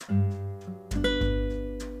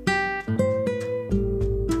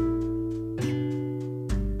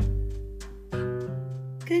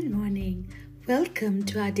Welcome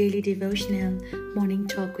to our daily devotional morning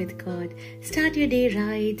talk with God. Start your day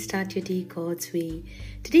right, start your day God's way.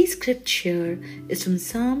 Today's scripture is from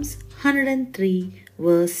Psalms 103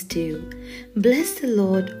 verse 2. Bless the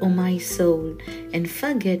Lord, O my soul, and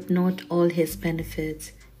forget not all his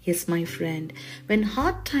benefits. Yes, my friend, when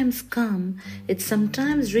hard times come, it's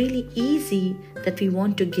sometimes really easy that we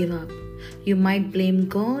want to give up. You might blame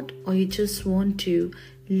God, or you just want to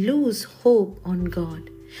lose hope on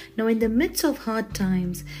God. Now, in the midst of hard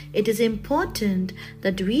times, it is important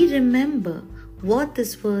that we remember what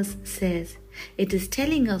this verse says. It is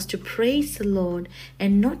telling us to praise the Lord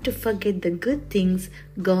and not to forget the good things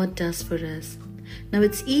God does for us. Now,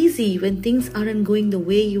 it's easy when things aren't going the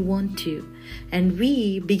way you want to, and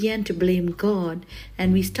we begin to blame God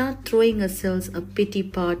and we start throwing ourselves a pity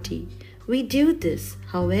party. We do this,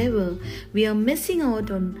 however, we are missing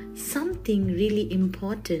out on something really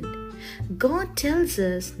important. God tells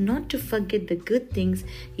us not to forget the good things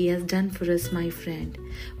He has done for us, my friend.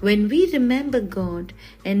 When we remember God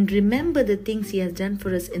and remember the things He has done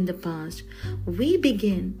for us in the past, we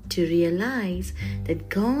begin to realize that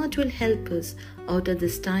God will help us out of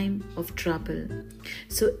this time of trouble.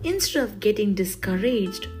 So instead of getting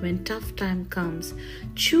discouraged when tough time comes,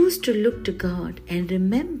 choose to look to God and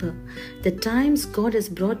remember the times God has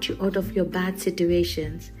brought you out of your bad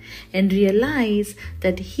situations and realize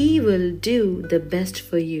that He will do the best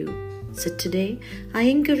for you. So today, I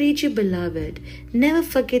encourage you, beloved, never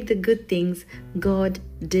forget the good things God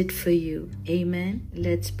did for you. Amen.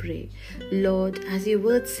 Let's pray. Lord, as your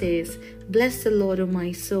word says, bless the Lord, O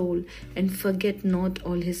my soul, and forget not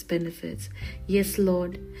all his benefits. Yes,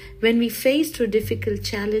 Lord, when we face through difficult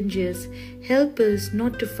challenges, help us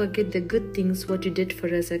not to forget the good things what you did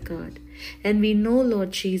for us, O God. And we know,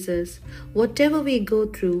 Lord Jesus, whatever we go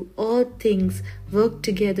through, all things work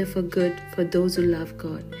together for good for those who love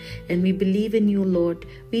God. And we believe in you, Lord.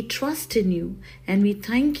 We trust in you. And we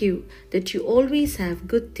thank you that you always have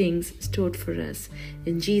good things stored for us.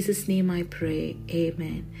 In Jesus' name I pray.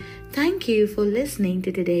 Amen. Thank you for listening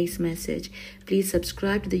to today's message. Please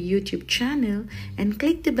subscribe to the YouTube channel and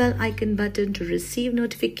click the bell icon button to receive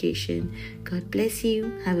notification. God bless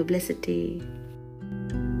you. Have a blessed day.